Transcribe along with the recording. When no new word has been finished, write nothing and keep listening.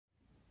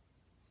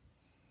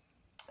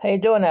How you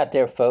doing out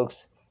there,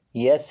 folks?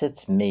 Yes,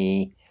 it's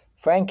me,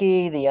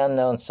 Frankie, the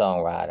unknown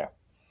songwriter.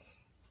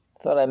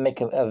 Thought I'd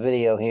make a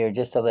video here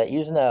just to let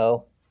you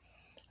know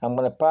I'm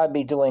going to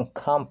probably be doing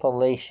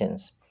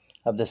compilations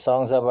of the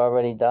songs I've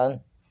already done.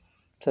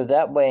 So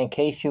that way, in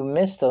case you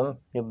missed them,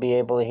 you'll be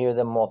able to hear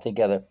them all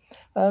together.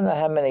 I don't know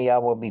how many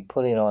y'all will be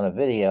putting on a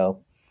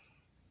video,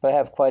 but I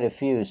have quite a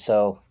few,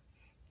 so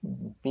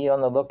be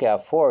on the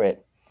lookout for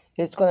it.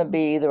 It's going to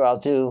be either I'll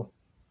do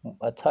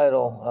a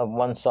title of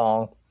one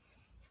song,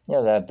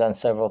 that I've done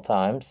several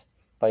times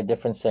by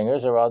different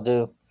singers, or I'll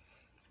do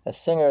a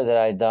singer that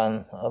I've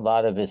done a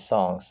lot of his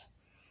songs.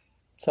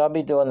 So I'll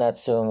be doing that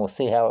soon. We'll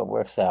see how it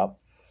works out.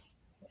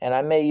 And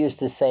I may use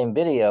the same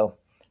video,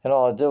 and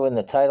all I'll do in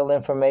the title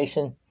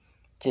information,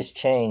 just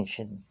change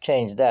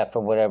that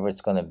for whatever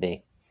it's going to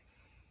be.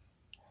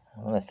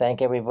 I want to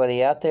thank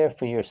everybody out there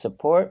for your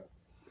support,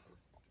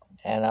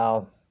 and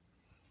I'll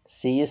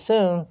see you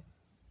soon.